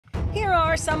Here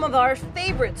are some of our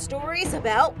favorite stories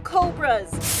about cobras.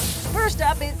 First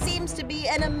up, it seems to be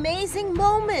an amazing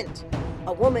moment.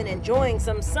 A woman enjoying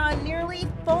some sun nearly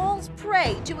falls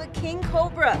prey to a king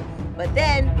cobra. But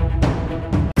then,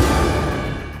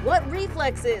 what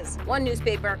reflexes? One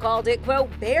newspaper called it, quote,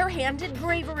 barehanded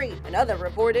bravery. Another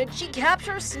reported she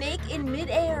captures snake in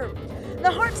midair.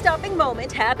 The heart-stopping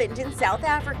moment happened in South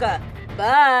Africa.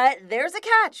 But there's a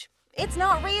catch. It's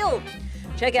not real.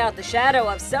 Check out the shadow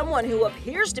of someone who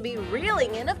appears to be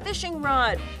reeling in a fishing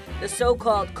rod. The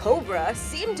so-called cobra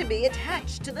seemed to be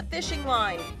attached to the fishing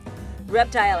line.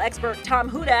 Reptile expert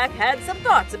Tom Hudak had some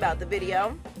thoughts about the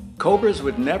video. Cobras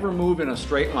would never move in a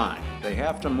straight line. They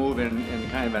have to move in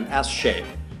kind of an S shape,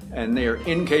 and they are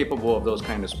incapable of those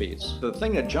kind of speeds. The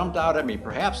thing that jumped out at me,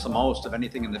 perhaps the most of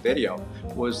anything in the video,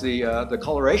 was the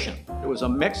coloration. It was a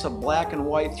mix of black and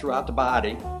white throughout the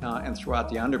body and throughout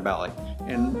the underbelly.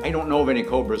 And I don't know of any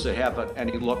cobras that have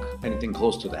any look anything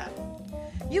close to that.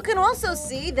 You can also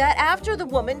see that after the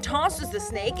woman tosses the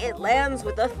snake, it lands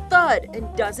with a thud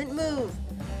and doesn't move.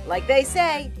 Like they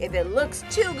say, if it looks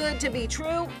too good to be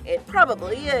true, it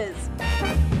probably is.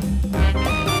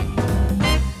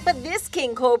 But this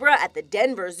king cobra at the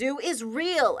Denver Zoo is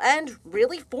real and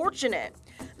really fortunate.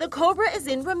 The cobra is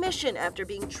in remission after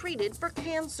being treated for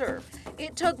cancer.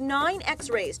 It took 9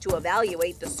 x-rays to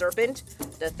evaluate the serpent.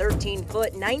 The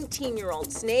 13-foot,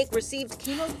 19-year-old snake received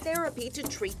chemotherapy to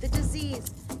treat the disease.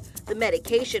 The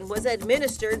medication was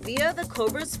administered via the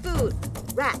cobra's food,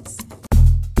 rats.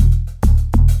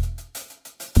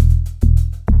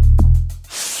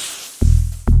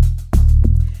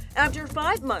 After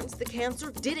 5 months, the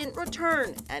cancer didn't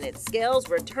return, and its scales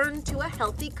returned to a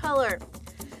healthy color.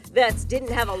 Vets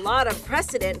didn't have a lot of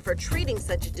precedent for treating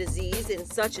such a disease in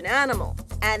such an animal,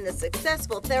 and the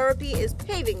successful therapy is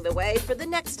paving the way for the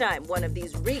next time one of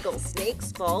these regal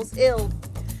snakes falls ill.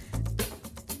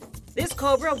 This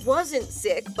cobra wasn't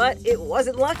sick, but it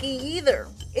wasn't lucky either.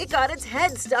 It got its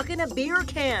head stuck in a beer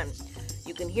can.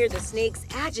 You can hear the snake's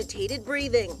agitated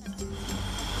breathing.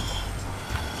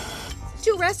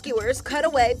 2 rescuers cut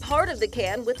away part of the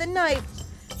can with a knife.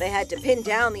 They had to pin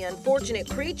down the unfortunate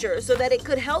creature so that it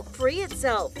could help free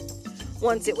itself.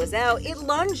 Once it was out, it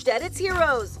lunged at its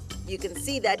heroes. You can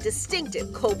see that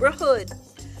distinctive cobra hood.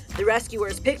 The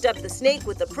rescuers picked up the snake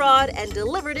with the prod and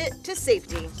delivered it to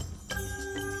safety.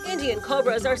 Indian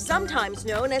cobras are sometimes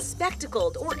known as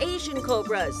spectacled or Asian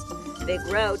cobras. They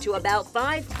grow to about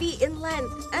 5 feet in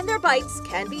length, and their bites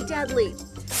can be deadly.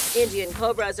 Indian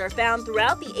cobras are found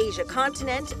throughout the Asia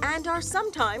continent and are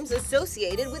sometimes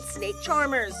associated with snake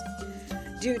charmers.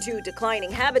 Due to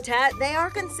declining habitat, they are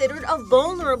considered a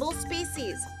vulnerable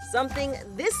species, something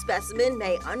this specimen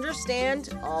may understand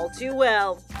all too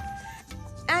well.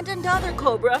 And another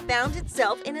cobra found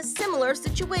itself in a similar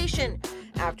situation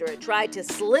after it tried to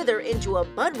slither into a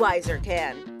Budweiser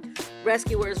can.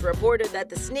 Rescuers reported that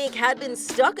the snake had been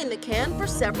stuck in the can for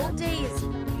several days.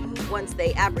 Once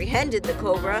they apprehended the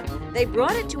cobra, they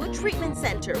brought it to a treatment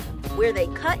center where they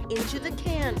cut into the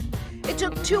can. It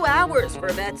took 2 hours for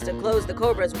vets to close the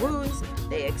cobra's wounds.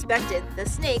 They expected the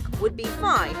snake would be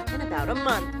fine in about a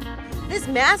month. This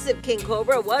massive king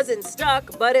cobra wasn't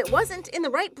stuck, but it wasn't in the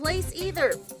right place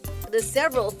either. The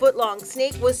several-foot-long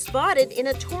snake was spotted in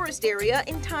a tourist area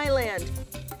in Thailand,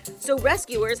 so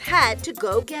rescuers had to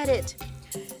go get it.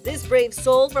 This brave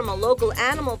soul from a local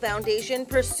animal foundation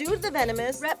pursued the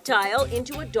venomous reptile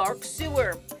into a dark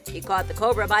sewer. He caught the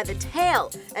cobra by the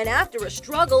tail and after a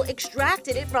struggle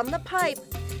extracted it from the pipe.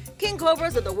 King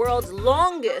cobras are the world's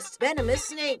longest venomous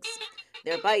snakes.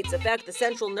 Their bites affect the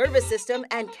central nervous system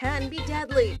and can be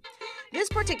deadly. This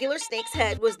particular snake's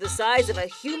head was the size of a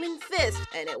human fist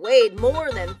and it weighed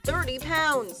more than 30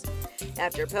 pounds.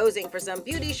 After posing for some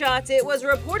beauty shots, it was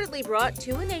reportedly brought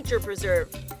to a nature preserve.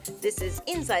 This is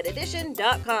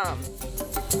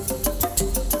InsideEdition.com.